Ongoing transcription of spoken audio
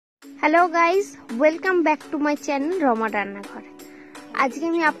Hello guys, welcome back to my channel রমার রান্নাঘর। আজকে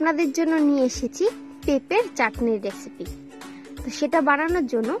আমি আপনাদের জন্য নিয়ে এসেছি পেঁপের চাটনির রেসিপি। তো সেটা বানানোর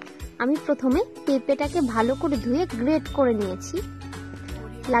জন্য আমি প্রথমে পেঁপেটাকে ভালো করে ধুয়ে গ্রেট করে নিয়েছি।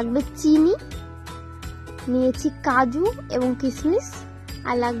 লাগবে চিনি, নিয়েছি কাজু এবং কিশমিশ,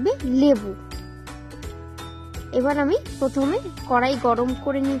 আর লাগবে লেবু। এবার আমি প্রথমে কড়াই গরম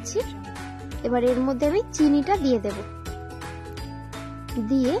করে নিয়েছি। এবার এর মধ্যে আমি চিনিটা দিয়ে দেব,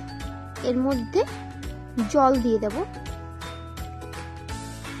 দিয়ে এর মধ্যে জল দিয়ে দেব।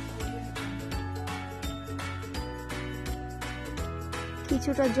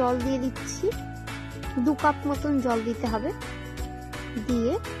 কিছুটা জল দিয়ে দিচ্ছি, 2 কাপ মতন জল দিতে হবে।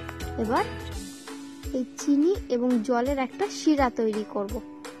 দিয়ে এবার এই চিনি এবং জলের একটা শিরা তৈরি করব।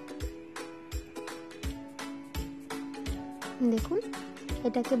 দেখুন,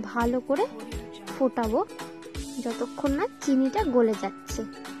 এটাকে ভালো করে ফোটাবো যতক্ষণ না চিনিটা গলে যাচ্ছে।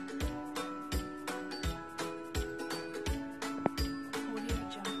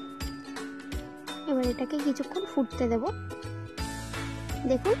 এবার এটাকে কিছুক্ষণ ফুটতে দেব।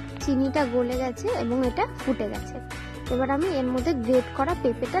 দেখুন, চিনিটা গলে গেছে এবং এটা ফুটে গেছে। এবার আমি এর মধ্যে গ্রেট করা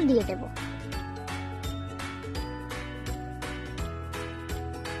পেঁপেটা দিয়ে দেব।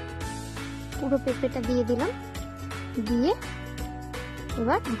 পুরো পেঁপেটা দিয়ে দিলাম। দিয়ে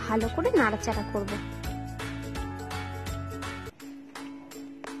এবার ভালো করে নাড়াচাড়া করব।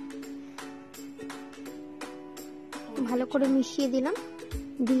 ভালো করে মিশিয়ে দিলাম।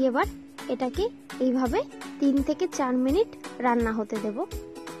 দিয়ে এবার এটাকে এইভাবে 3 থেকে 4 মিনিট রান্না হতে দেব।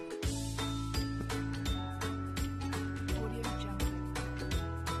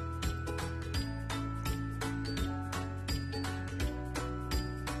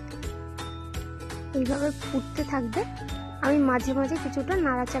 এইভাবে ফুটতে থাকবে, আমি মাঝে মাঝে কিছুটা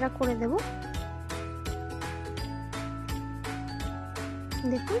নাড়াচাড়া করে দেব।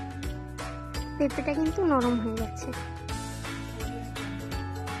 দেখুন, পেঁপেটা কিন্তু নরম হয়ে গেছে।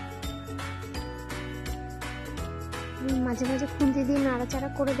 মাঝে মাঝে খুন্তি দিয়ে নাড়াচাড়া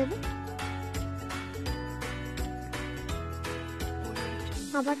করে দেব।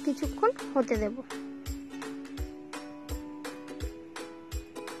 আবার কিছুক্ষণ হতে দেব।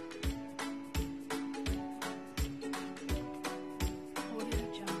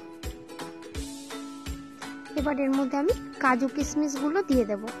 এবার এর মধ্যে আমি কাজু কিশমিশ গুলো দিয়ে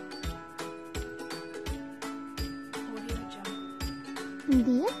দেব।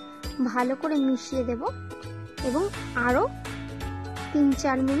 দিয়ে ভালো করে মিশিয়ে দেব এবং আরো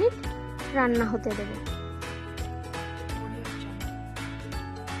 3-4 মিনিট রান্না হতে দেব।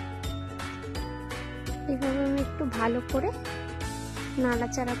 এইভাবে আমি একটু ভালো করে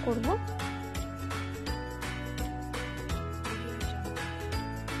নাড়াচাড়া করব।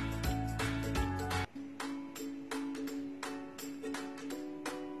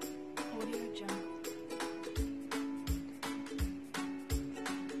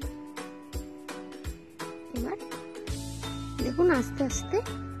 এবার দেখুন, আস্তে আস্তে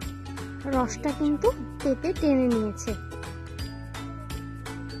রসটা কিন্তু পেঁপে টেনে নিয়েছে।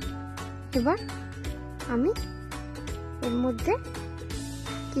 এবার আমি এর মধ্যে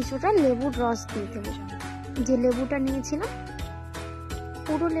কিছুটা লেবুর রস দিয়ে দেব। যে লেবুটা নিয়েছিলাম,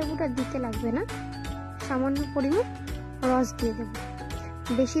 পুরো লেবুটা দিতে লাগবে না, সামান্য পরিমাণ রস দিয়ে দেব।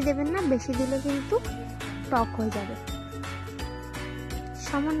 বেশি দেবেন না, বেশি দিলে কিন্তু টক হয়ে যাবে।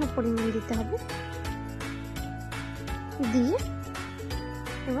 সামান্য পরিমাণ দিতে হবে। দিয়ে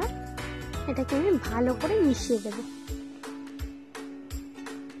এবার এটাকে আমি ভালো করে মিশিয়ে দেব।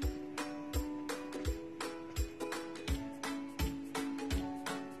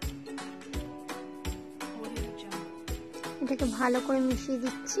 এটাকে ভালো করে মিশিয়ে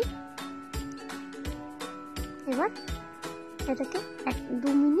দিচ্ছি। এবার এটাকে 1-2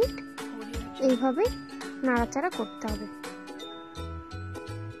 মিনিট এইভাবে নাড়াচাড়া করতে হবে।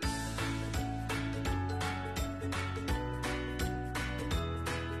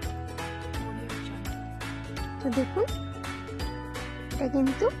 তো দেখুন, এটা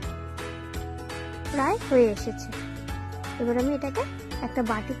কিন্তু প্রায় হয়ে এসেছে। এবার আমি এটাকে একটা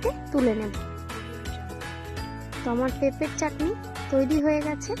বাটিতে তুলে নেব। তো আমার পেঁপের চাটনি তৈরি হয়ে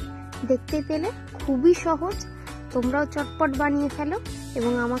গেছে। দেখতেই পেলে খুবই সহজ। তোমরাও চটপট বানিয়ে ফেলো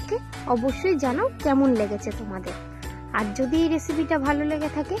এবং আমাকে অবশ্যই জানাও কেমন লেগেছে তোমাদের। আর যদি এই রেসিপিটা ভালো লেগে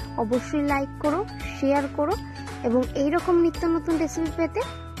থাকে, অবশ্যই লাইক করো, শেয়ার করো এবং এইরকম নিত্য নতুন রেসিপি পেতে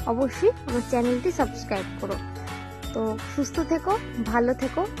অবশ্যই আমার চ্যানেলটি সাবস্ক্রাইব করো। তো সুস্থ থেকো, ভালো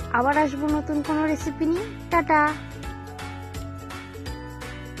থেকো। আবার আসবো নতুন কোনো রেসিপি নিয়ে। টাটা।